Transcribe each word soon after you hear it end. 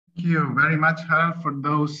you very much, Harald, for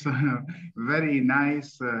those very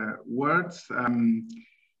nice words.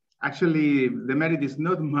 Actually, the merit is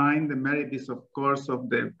not mine. The merit is, of course, of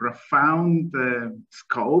the profound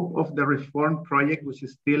scope of the reform project, which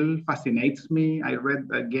still fascinates me. I read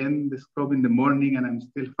again the scope in the morning, and I'm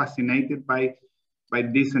still fascinated by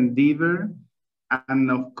this endeavor.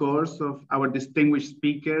 And of course, of our distinguished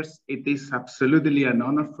speakers, it is absolutely an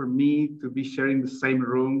honor for me to be sharing the same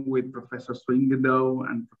room with Professor Swingedow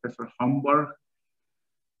and Professor Homburg,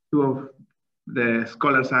 two of the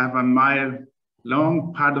scholars I have admired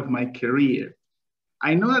long part of my career.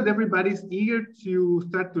 I know that everybody's eager to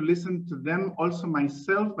start to listen to them, also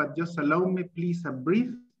myself, but just allow me, please, a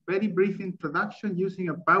very brief introduction using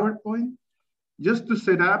a PowerPoint, just to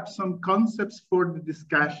set up some concepts for the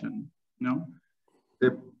discussion.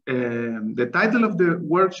 The title of the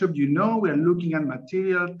workshop, we're looking at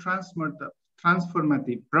material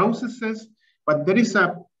transformative processes, but there is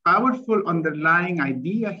a powerful underlying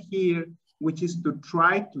idea here, which is to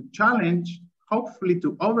try to challenge, hopefully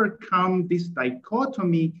to overcome this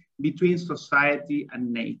dichotomy between society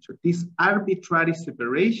and nature, this arbitrary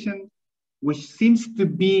separation, which seems to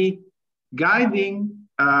be guiding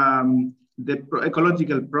the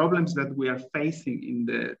ecological problems that we are facing in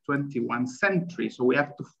the 21st century. So we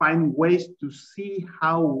have to find ways to see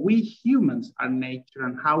how we humans are nature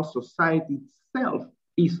and how society itself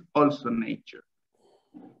is also nature.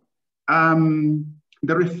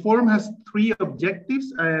 The reform has three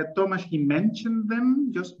objectives. Thomas, he mentioned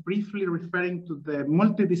them, just briefly referring to the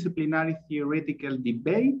multidisciplinary theoretical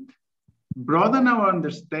debate, broaden our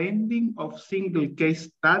understanding of single case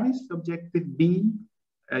studies, objective B,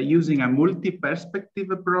 using a multi-perspective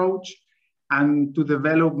approach, and to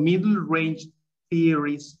develop middle-range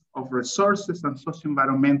theories of resources and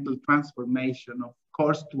socio-environmental transformation, of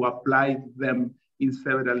course, to apply them in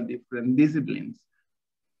several different disciplines.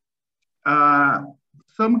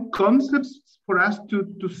 Some concepts for us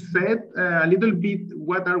to set a little bit,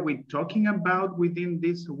 what are we talking about within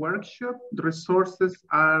this workshop? The resources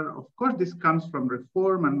are, of course, this comes from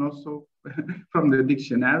reform and also from the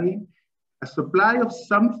dictionary. A supply of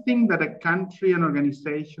something that a country, an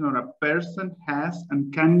organization, or a person has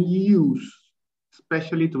and can use,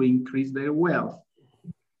 especially to increase their wealth.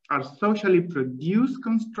 Our socially produced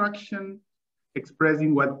construction,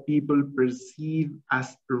 expressing what people perceive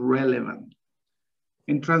as relevant.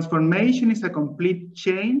 And transformation is a complete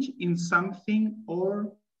change in something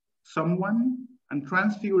or someone, and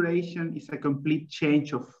transfiguration is a complete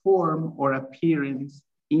change of form or appearance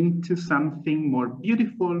into something more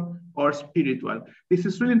beautiful or spiritual. This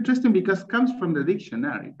is really interesting because it comes from the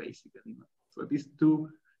dictionary, basically. So these two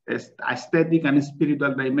aesthetic and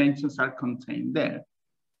spiritual dimensions are contained there.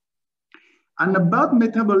 And about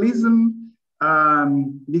metabolism,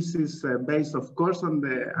 this is based, of course, on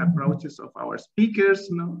the approaches of our speakers.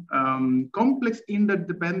 Complex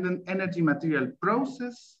interdependent energy material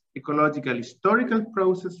process, ecological historical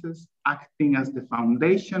processes acting as the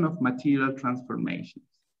foundation of material transformations.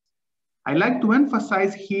 I like to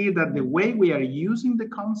emphasize here that the way we are using the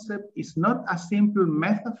concept is not a simple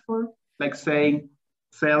metaphor, like saying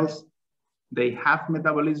cells, they have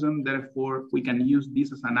metabolism, therefore we can use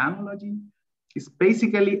this as an analogy. It's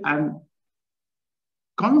basically a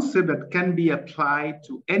concept that can be applied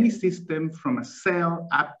to any system from a cell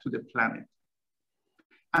up to the planet.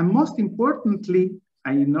 And most importantly,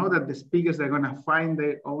 I know that the speakers are going to find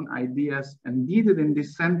their own ideas embedded in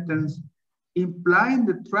this sentence, implying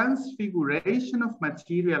the transfiguration of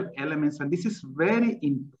material elements. And this is very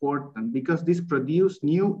important because this produces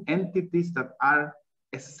new entities that are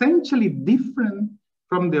essentially different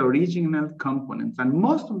from the original components. And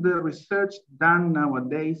most of the research done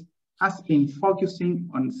nowadays has been focusing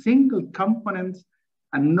on single components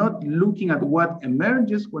and not looking at what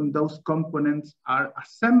emerges when those components are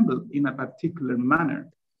assembled in a particular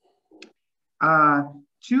manner.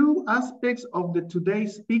 Two aspects of the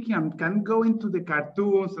today's speaking, I can go into the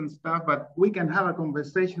cartoons and stuff, but we can have a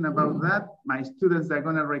conversation about that. My students are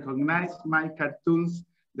gonna recognize my cartoons,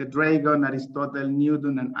 the dragon, Aristotle,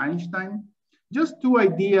 Newton, and Einstein. Just two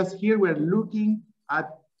ideas here. We're looking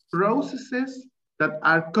at processes that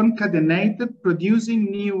are concatenated,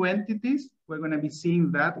 producing new entities. We're gonna be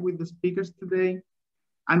seeing that with the speakers today.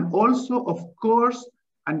 And also, of course,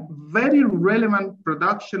 a very relevant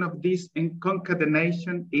production of this in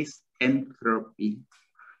concatenation is entropy.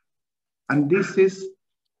 And this is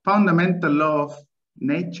fundamental law of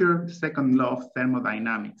nature, second law of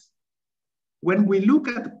thermodynamics. When we look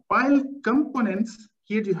at pile components,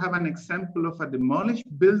 here you have an example of a demolished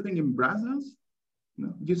building in Brussels.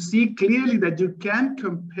 You see clearly that you can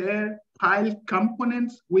compare pile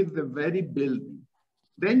components with the very building.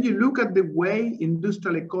 Then you look at the way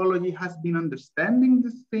industrial ecology has been understanding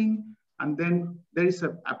this thing, and then there is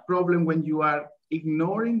a problem when you are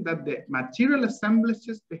ignoring that the material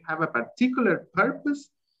assemblages, they have a particular purpose,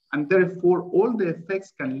 and therefore all the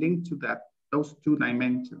effects can link to those two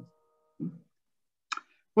dimensions.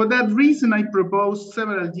 For that reason, I proposed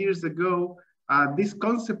several years ago this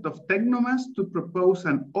concept of technomas to propose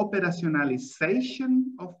an operationalization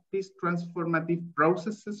of these transformative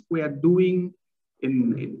processes we are doing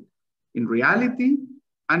in reality,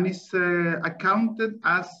 and is accounted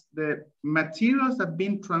as the materials that have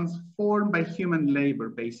been transformed by human labor,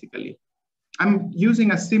 basically. I'm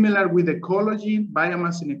using a similar with ecology.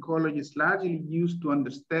 Biomass in ecology is largely used to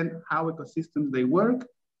understand how ecosystems they work.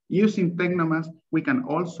 Using technomas, we can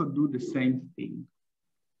also do the same thing.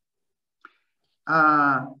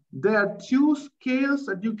 There are two scales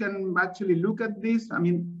that you can actually look at this. I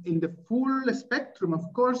mean, in the full spectrum, of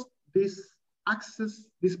course, this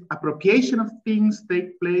appropriation of things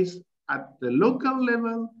take place at the local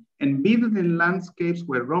level, embedded in landscapes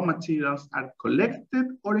where raw materials are collected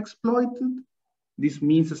or exploited. This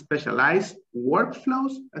means specialized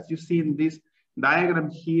workflows, as you see in this diagram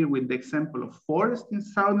here with the example of forest in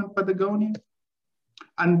southern Patagonia.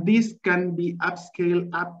 And this can be upscaled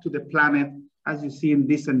up to the planet, as you see in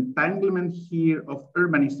this entanglement here of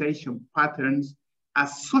urbanization patterns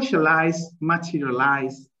as socialized,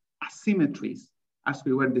 materialized asymmetries, as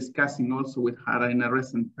we were discussing also with Hara in a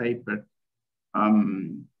recent paper.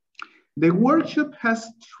 The workshop has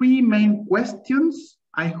three main questions.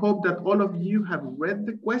 I hope that all of you have read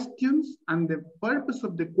the questions, and the purpose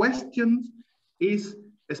of the questions is,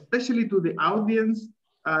 especially to the audience,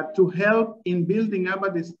 to help in building up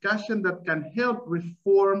a discussion that can help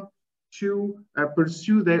reform to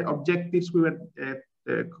pursue the objectives we were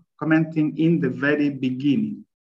commenting in the very beginning.